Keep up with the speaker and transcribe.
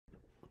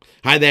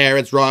Hi there,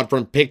 it's Rod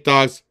from Pick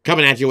Dawgz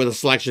coming at you with a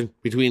selection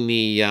between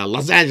the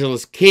Los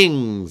Angeles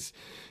Kings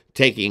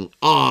taking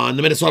on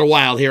the Minnesota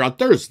Wild here on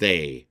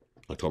Thursday,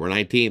 October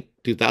 19th,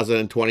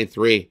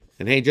 2023.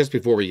 And hey, just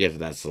before we get to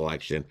that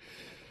selection,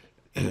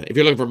 if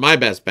you're looking for my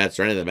best bets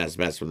or any of the best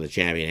bets from the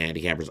champion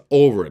handicappers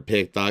over at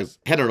Pick Dawgz,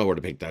 head on over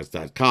to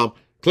pickdawgz.com.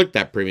 Click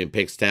that Premium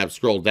Picks tab,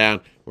 scroll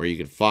down where you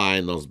can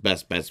find those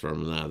best bets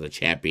from the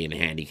champion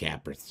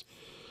handicappers.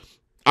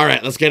 All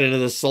right, let's get into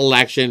the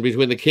selection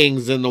between the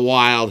Kings and the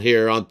Wild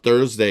here on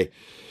Thursday.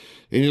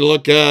 And you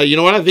look, you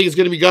know what? I think it's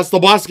going to be Gus the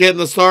Boss getting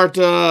the start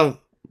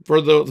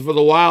for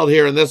the Wild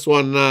here in this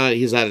one.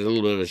 He's had a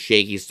little bit of a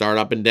shaky start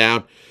up and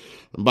down.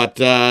 But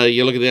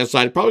you look at the other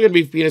side, probably going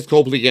to be Phoenix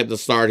Copley getting the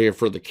start here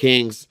for the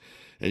Kings.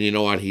 And you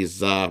know what? He's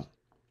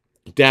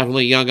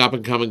definitely a young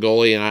up-and-coming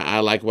goalie, and I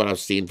like what I've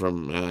seen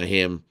from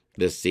him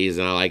this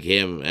season. I like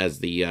him as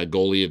the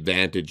goalie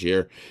advantage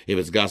here. If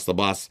it's Gus the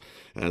Boss,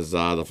 as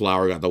the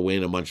Flower got the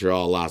win in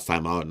Montreal last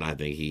time out, and I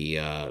think he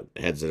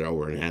heads it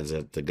over and hands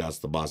it to Gus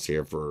the Boss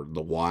here for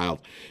the Wild.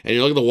 And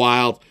you look at the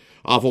Wild,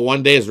 off of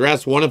 1 day's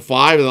rest,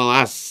 1-5 in the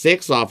last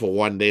 6 off of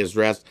 1 day's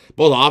rest.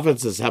 Both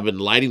offenses have been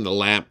lighting the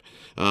lamp,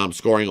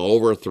 scoring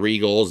over 3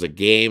 goals a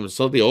game.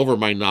 So the over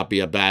might not be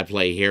a bad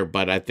play here,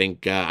 but I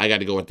think I got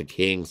to go with the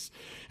Kings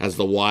as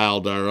the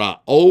Wild are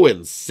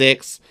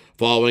 0-6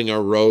 following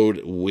a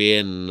road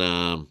win. So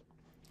I'm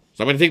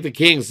going to take the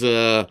Kings,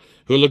 who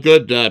look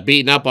good,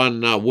 beating up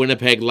on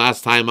Winnipeg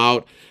last time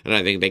out, and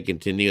I think they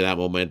continue that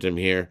momentum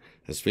here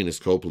as Phoenix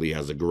Copley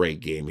has a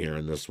great game here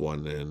in this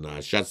one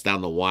and shuts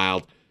down the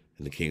Wild,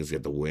 and the Kings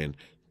get the win.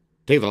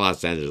 Take the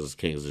Los Angeles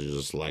Kings as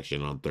your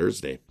selection on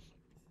Thursday.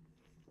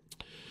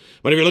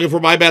 But if you're looking for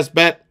my best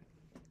bet,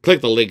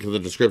 click the link in the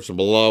description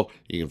below.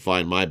 You can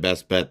find my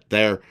best bet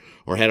there,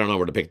 or head on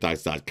over to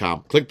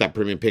pickdawgz.com. Click that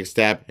Premium Picks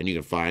tab, and you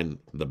can find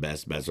the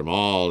best bets from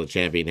all the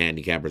champion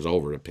handicappers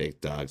over at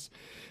Pick Dawgz.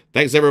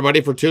 Thanks,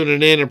 everybody, for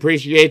tuning in.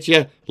 Appreciate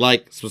you.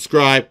 Like,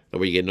 subscribe. That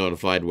way you get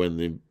notified when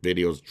the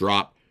videos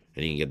drop,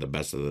 and you can get the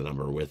best of the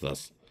number with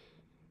us.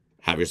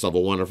 Have yourself a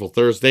wonderful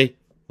Thursday.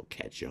 We'll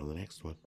catch you on the next one.